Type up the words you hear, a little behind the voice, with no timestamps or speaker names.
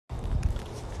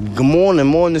Good morning,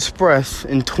 Morning Express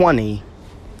in 20.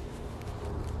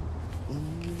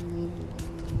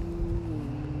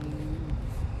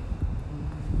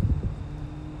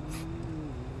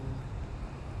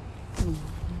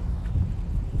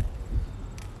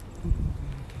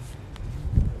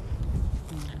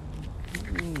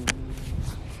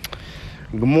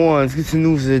 Good morning. Let's get the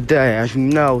news of the day. As you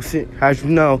know,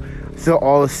 so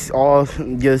all the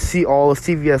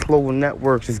CVS local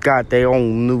networks has got their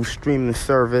own new streaming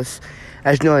service.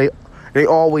 As you know, they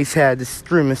always had the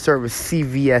streaming service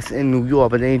CVS in New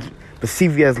York, but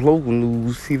CVS local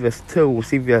news, CVS 2,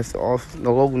 CVS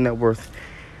the local networks.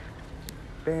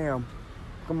 Bam,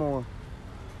 come on.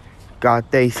 Got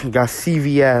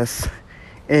CVS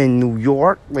in New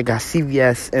York. They got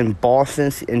CVS in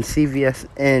Boston and CVS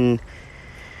in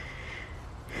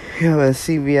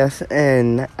CVS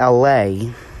in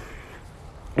LA.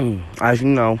 As you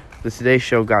know, the Today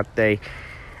Show Today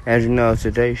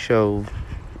Show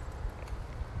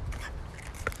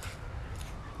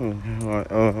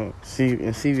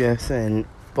CVS in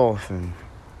Boston.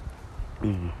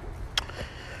 And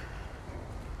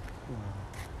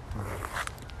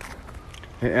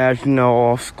as you know,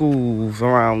 all schools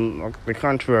around the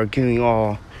country are getting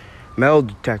all metal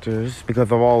detectors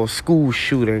because of all the school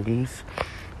shootings.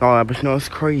 All that, but you know, it's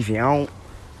crazy. Bam,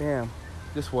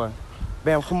 this way.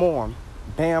 Bam, come on.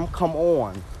 Bam, come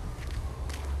on.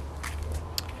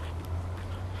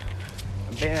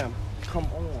 Bam, come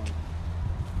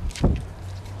on.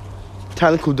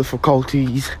 Technical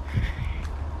difficulties.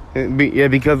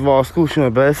 Because of all school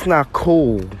shootings, but it's not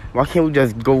cool. Why can't we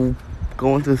just go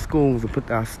into schools and put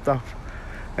our stuff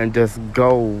and just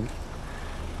go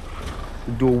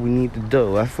do what we need to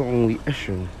do? That's the only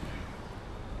issue.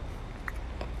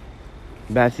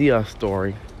 Back to your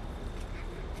story.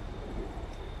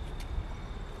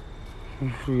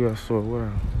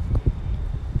 Where?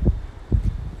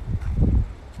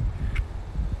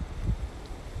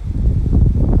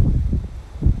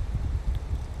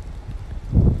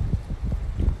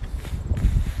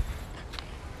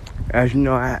 As you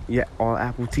know, all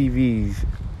Apple TVs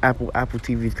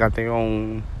got their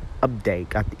own update.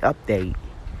 Got the update.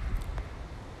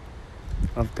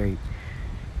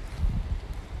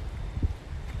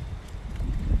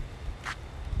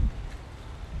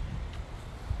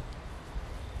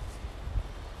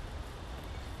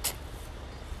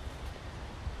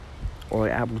 Or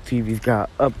Apple TV's got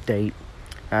an update,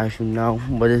 as you know,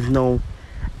 but there's no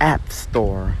app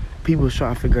store. People are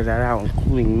trying to figure that out,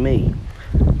 including me,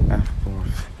 of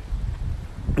course.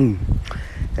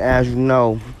 As you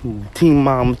know, Teen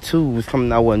Mom 2 is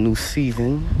coming out with a new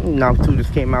season. Now 2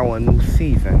 just came out with a new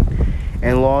season.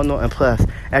 And Law & Order, and plus,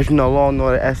 as you know, Law &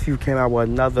 Order SU came out with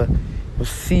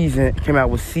season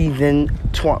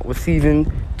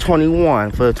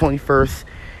 21 for the 21st.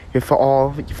 For the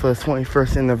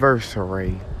 21st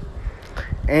anniversary.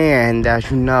 And as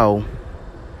you know,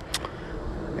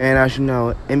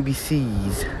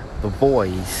 NBC's The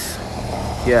Voice.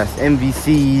 Yes,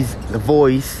 NBC's The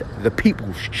Voice, the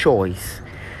People's Choice,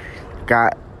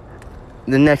 has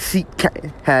the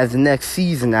next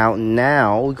season out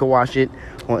now. You can watch it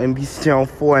on NBC Channel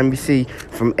 4, NBC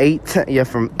from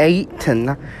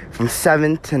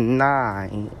 7 to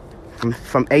 9,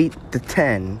 from 8 to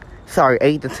 10.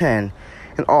 8 to 10.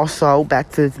 And also, back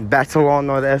to Law &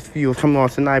 Order SVU, coming on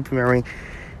tonight, premiering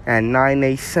at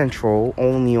 9/8 Central,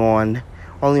 only on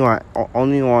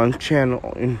channel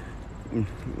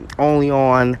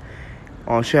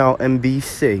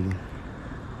NBC.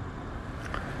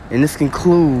 And this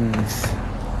concludes.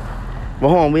 Well,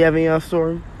 hold on, we have any other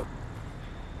story?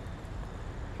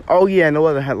 Oh yeah, no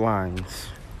other headlines.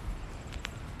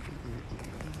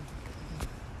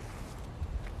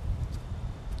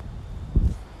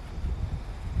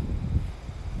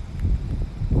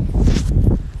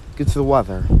 Get to the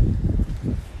weather.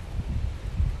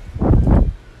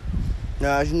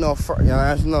 Now, as you know, so today,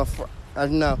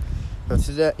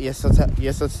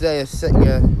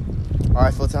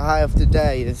 alright, so the high of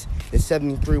today is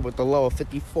 73 with the low of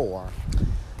 54.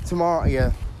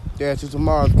 Tomorrow, so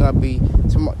tomorrow's gonna be,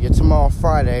 tomorrow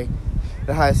Friday,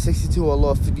 the high is 62, a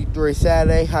low of 53.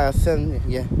 Saturday, high of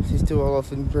 62, a low of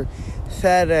 53.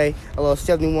 Saturday, a low of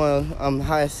 71,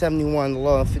 high of 71, a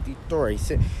low of 53.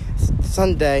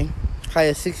 Sunday, high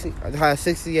of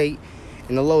 68,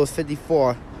 and the low is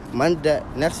 54.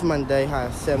 Next Monday, high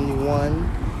of 71,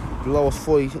 the low is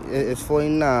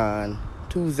 49.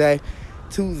 Tuesday,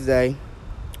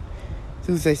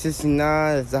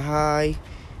 69 is the high,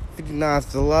 59 is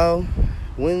the low.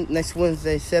 Next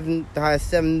Wednesday, the high is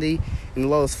 70, and the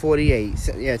low is 48.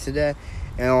 Today,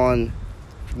 and on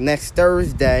next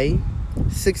Thursday,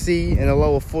 60 and a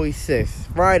low of 46.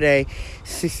 Friday,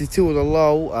 62 with a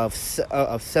low of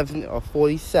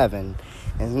 47.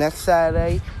 And next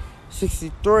Saturday,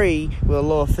 63 with a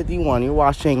low of 51. You're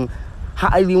watching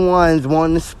Hot 81's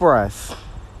Morning Express.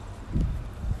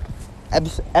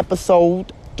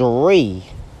 Episode 3.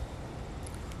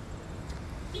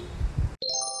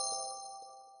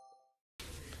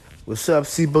 What's up,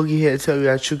 C Boogie here to tell you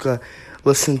that you can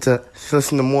listen to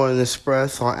Morning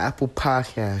Express on Apple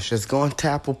Podcasts. Just go into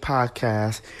Apple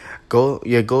Podcasts. Go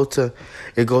to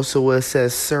where it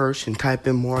says search and type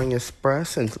in Morning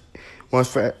Express and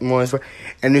Morning Express,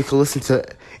 and you can listen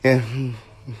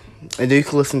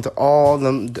to all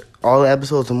the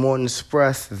episodes of Morning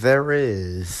Express there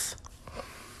is.